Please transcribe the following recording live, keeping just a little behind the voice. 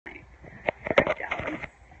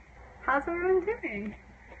How's everyone doing?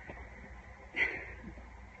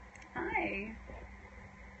 Hi.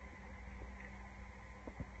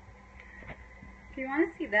 If you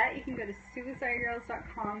want to see that, you can go to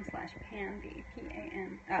suicidegirls.com/pandy,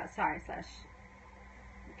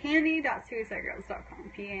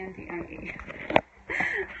 pandy.suicidegirls.com, P-A-N-D-I-E.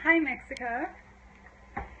 Hi, Mexico.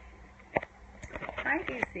 Hi,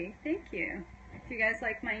 AC. Thank you. Do you guys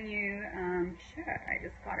like my new shirt? I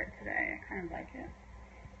just got it today. I kind of like it.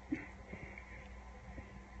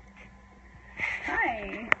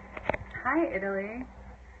 Hi. Hi, Italy.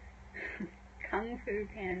 Kung Fu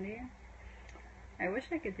Pandy. I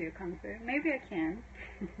wish I could do Kung Fu. Maybe I can.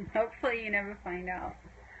 Hopefully you never find out.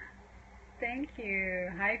 Thank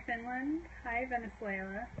you. Hi, Finland. Hi,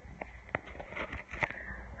 Venezuela.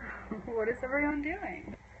 What is everyone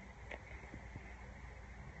doing?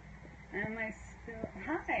 Am I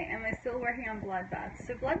still working on Bloodbath?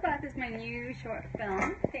 So Bloodbath is my new short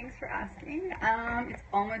film. Thanks for asking. It's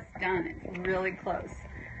almost done. It's really close.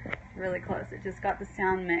 Really close. It just got the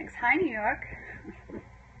sound mix. Hi, New York.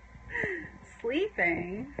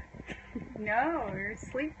 Sleeping? No, you're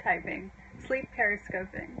sleep typing. Sleep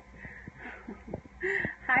periscoping.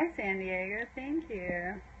 Hi, San Diego. Thank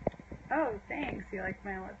you. Oh, thanks. You like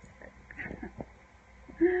my lipstick.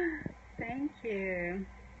 Thank you.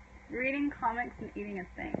 Reading comics and eating a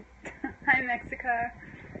thing. Hi, Mexico.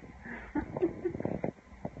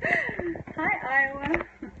 Hi, Iowa.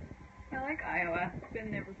 I like Iowa.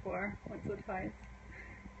 Been there before, once or twice.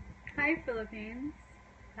 Hi, Philippines.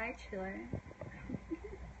 Hi, Chile.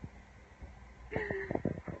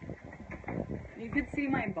 You could see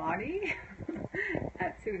my body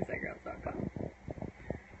at suicidegirls.com.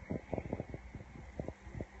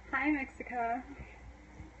 Hi, Mexico.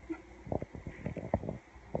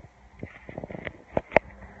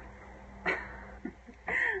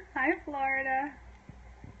 Hi, Florida.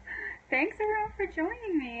 Thanks everyone for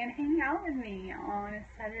joining me and hanging out with me on a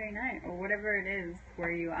Saturday night, or whatever it is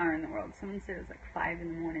where you are in the world. Someone said it was like 5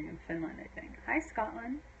 in the morning in Finland, I think. Hi,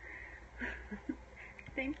 Scotland.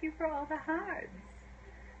 Thank you for all the hearts.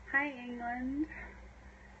 Hi, England.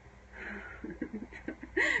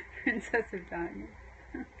 Princess of Danya.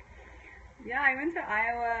 Yeah, I went to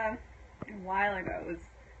Iowa a while ago. It was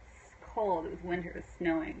cold. It was winter. It was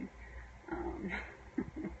snowing.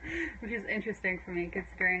 Which is interesting for me,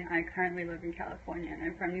 considering I currently live in California and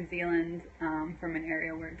I'm from New Zealand, from an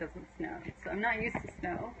area where it doesn't snow. So I'm not used to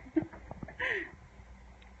snow.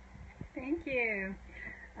 Thank you.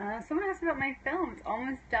 Someone asked about my film. It's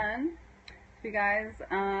almost done. If you guys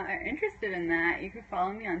are interested in that, you can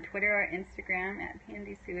follow me on Twitter or Instagram at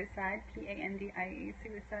PandySuicide, P-A-N-D-I-E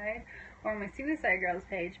Suicide, or my Suicide Girls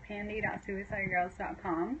page,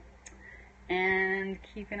 pandy.suicidegirls.com. And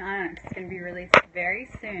keep an eye on it, 'cause it's going to be released very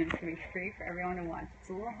soon. It's going to be free for everyone to watch. It's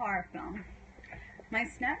a little horror film. My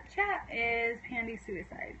Snapchat is Pandy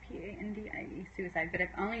Suicide, P-A-N-D-I-E Suicide, but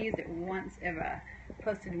I've only used it once ever.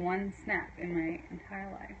 Posted one snap in my entire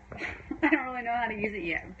life. I don't really know how to use it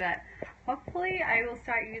yet, but hopefully I will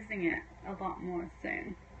start using it a lot more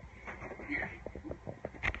soon.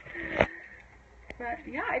 But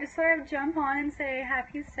yeah, I just thought I'd jump on and say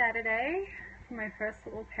happy Saturday for my first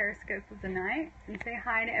little Periscope of the night, and say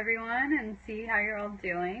hi to everyone and see how you're all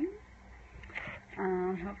doing.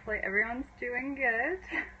 Hopefully everyone's doing good.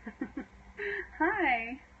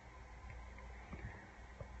 Hi.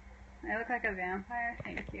 I look like a vampire?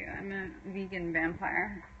 Thank you. I'm a vegan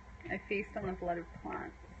vampire. I feast on the blood of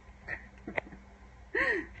plants.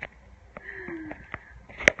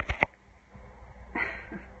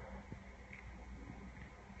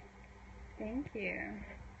 Thank you.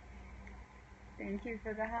 Thank you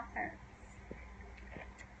for the hearts.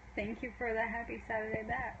 Thank you for the happy Saturday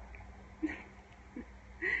back.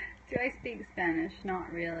 Do I speak Spanish? Not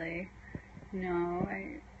really. No,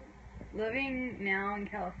 living now in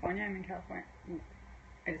California, I'm in California.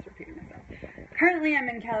 I just repeated myself. Currently I'm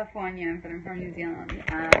in California, but I'm from New Zealand.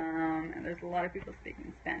 And there's a lot of people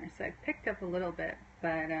speaking Spanish, so I picked up a little bit,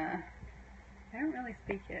 but I don't really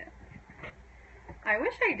speak it. I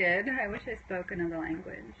wish I did. I wish I spoke another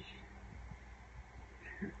language.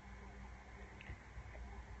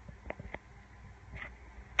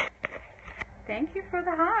 Thank you for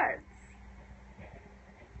the hearts.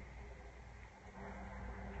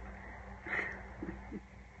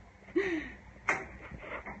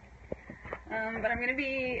 But I'm going to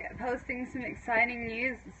be posting some exciting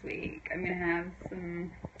news this week. I'm going to have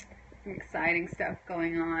some exciting stuff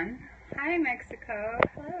going on. Hi, Mexico.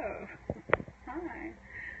 Hello. Hi.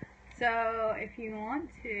 So if you want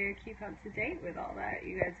to keep up to date with all that,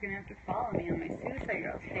 you guys are going to have to follow me on my Suicide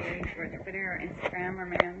Girls page, or Twitter, or Instagram, or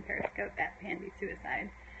my own Periscope at Pandy Suicide.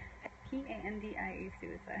 P-A-N-D-I-E,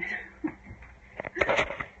 suicide.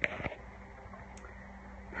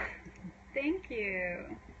 Thank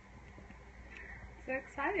you. So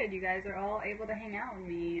excited you guys are all able to hang out with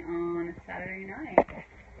me on a Saturday night.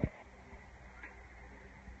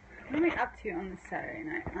 What am I up to on this Saturday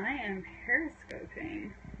night? I am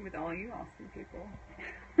periscoping with all you awesome people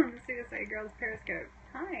on the Suicidegirls Periscope.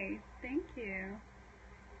 Hi, thank you.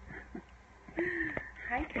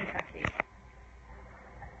 Hi, Kentucky.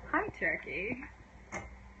 Hi, Turkey.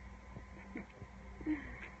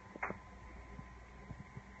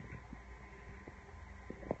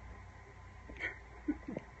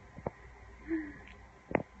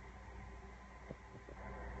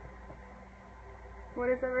 What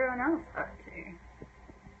is everyone else up to?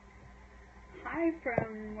 Hi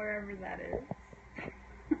from wherever that is.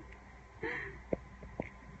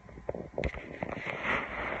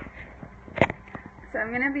 So I'm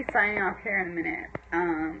going to be signing off here in a minute,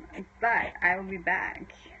 but I will be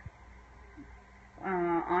back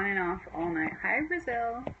on and off all night. Hi,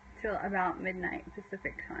 Brazil, till about midnight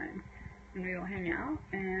Pacific time, and we will hang out,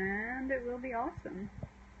 and it will be awesome.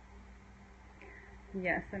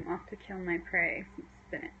 Yes, I'm off to kill my prey, some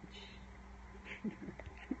spinach,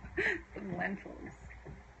 some lentils.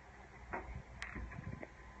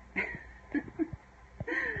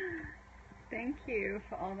 Thank you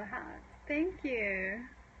for all the hats. Thank you.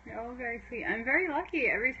 You're all very sweet. I'm very lucky.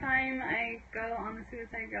 Every time I go on the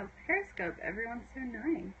Suicidegirls Periscope, everyone's so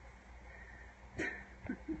nice.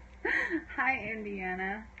 Hi,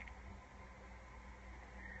 Indiana.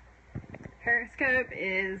 Periscope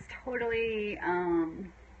is totally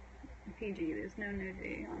PG. There's no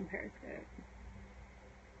nudity on Periscope.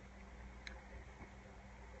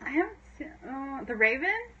 I haven't seen The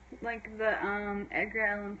Raven, like the Edgar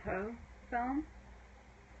Allan Poe film,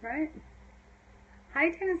 right? Hi,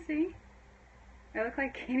 Tennessee. I look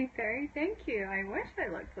like Katy Perry. Thank you. I wish I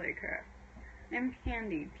looked like her. I'm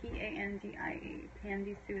Pandy, P-A-N-D-I-E,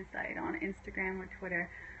 Pandy Suicide on Instagram or Twitter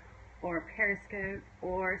or Periscope,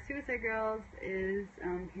 or Suicidegirls is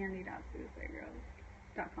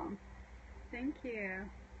pandy.suicidegirls.com. Thank you.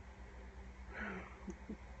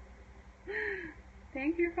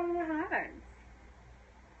 Thank you for all the hats.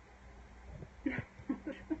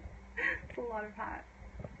 It's a lot of hats.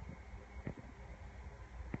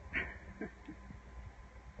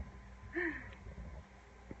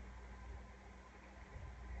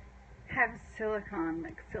 Have silicon,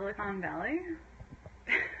 like Silicon Valley?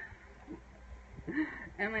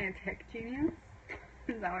 Am I a tech genius?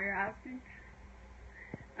 Is that what you're asking?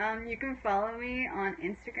 You can follow me on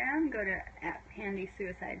Instagram. Go to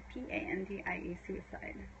 @PandySuicide, P-A-N-D-I-E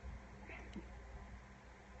suicide.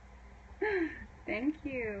 Thank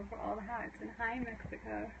you for all the hats, and hi,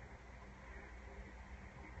 Mexico.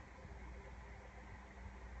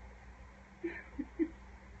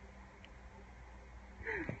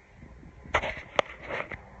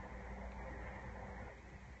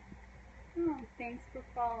 Oh, thanks for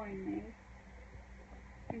following me.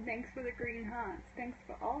 And thanks for the green hearts. Thanks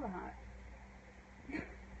for all the hearts.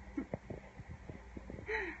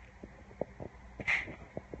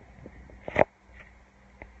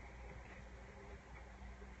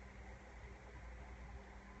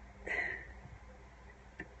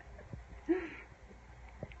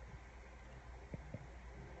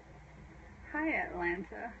 Hi,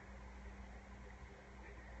 Atlanta.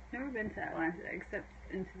 Never been to Atlanta except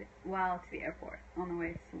to the airport on the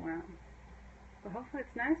way somewhere else. But hopefully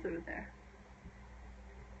it's nice over there.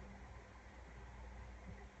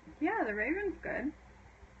 Yeah, the Raven's good.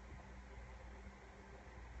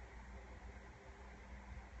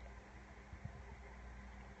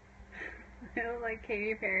 I look like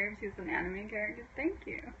Katy Perry if she's an anime character. Thank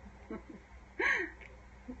you.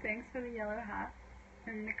 Thanks for the yellow hat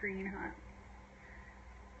and the green hat.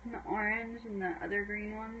 And the orange and the other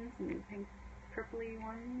green ones and the pink purpley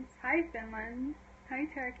ones. Hi, Finland. Hi,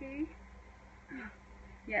 Turkey.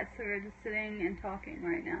 Yes, so we're just sitting and talking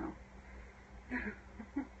right now.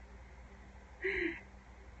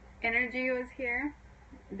 Energy was here.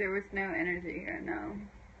 There was no energy here, no.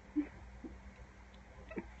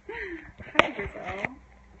 Hi, Brazil.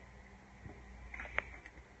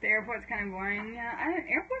 The airport's kind of boring. Yeah,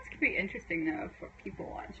 airports could be interesting though for people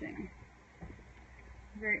watching.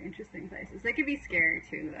 Very interesting places. They could be scary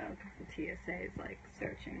too though, because the TSA is like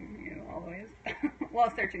searching you always.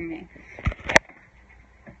 Well, searching me.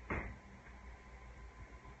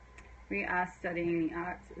 We are studying the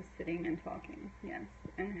arts of sitting and talking, yes,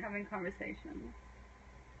 and having conversations.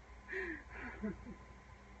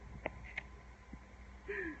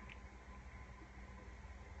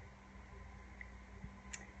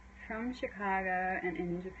 from Chicago and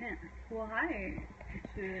in Japan. Well, hi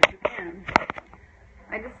to Japan.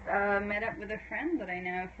 I just met up with a friend that I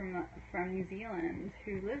know from New Zealand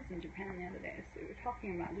who lives in Japan the other day, so we were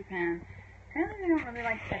talking about Japan. Apparently they don't really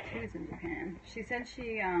like tattoos in Japan. She said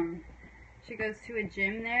she goes to a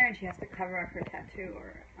gym there and she has to cover up her tattoo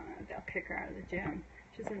or they'll kick her out of the gym.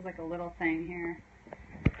 She says like a little thing here.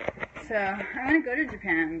 So I want to go to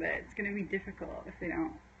Japan, but it's going to be difficult if they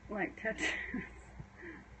don't like tattoos.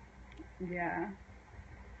 Yeah.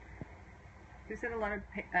 They said a lot of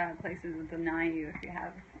places will deny you if you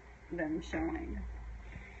have them showing.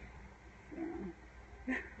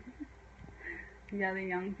 So. Yeah, the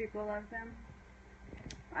young people love them.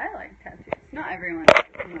 I like tattoos. Not everyone does,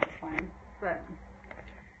 and that's fine. But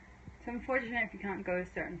it's unfortunate if you can't go to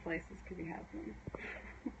certain places because you have them.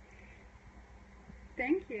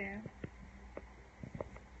 Thank you.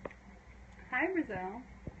 Hi, Brazil.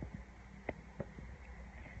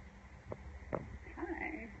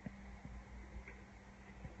 Hi.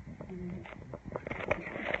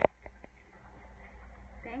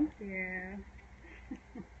 Thank you.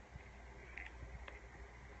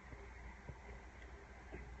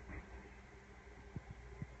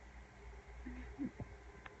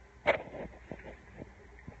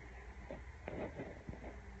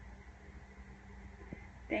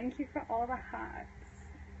 Thank you for all the hearts.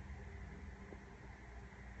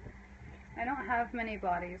 I don't have many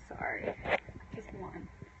bodies, sorry. Just one.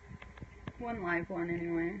 One live one,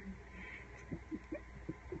 anyway.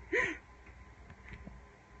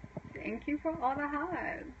 Thank you for all the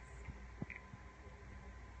hearts.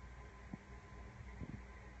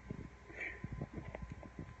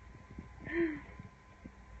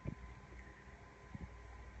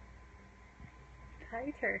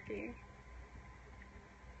 Hi, Turkey.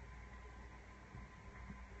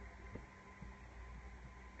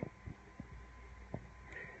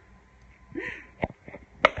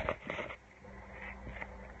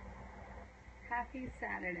 Happy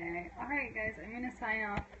Saturday. Alright guys, I'm going to sign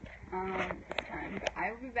off this time. But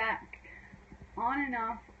I will be back on and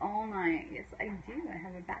off all night. Yes, I do. I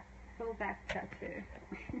have a full back tattoo.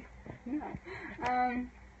 No.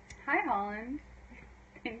 Hi Holland.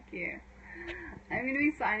 Thank you. I'm going to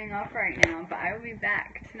be signing off right now, but I will be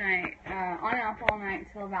back tonight, on and off all night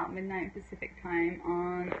till about midnight Pacific time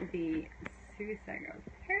on the Suicidegirls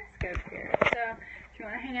Periscope here. So if you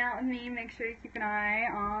want to hang out with me, make sure you keep an eye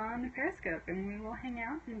on the Periscope and we will hang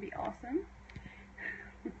out and be awesome.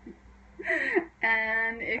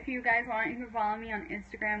 And if you guys want, you can follow me on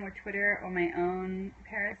Instagram or Twitter or my own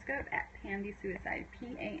Periscope at Pandy Suicide,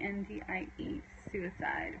 P-A-N-D-I-E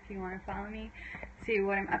Suicide. If you want to follow me, see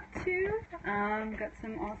what I'm up to. Got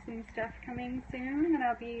some awesome stuff coming soon that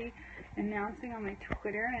I'll be announcing on my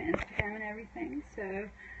Twitter and Instagram and everything. So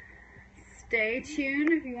stay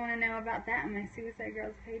tuned if you want to know about that on my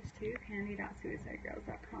Suicidegirls page too,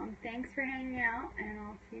 pandy.suicidegirls.com. Thanks for hanging out, and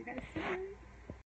I'll see you guys soon.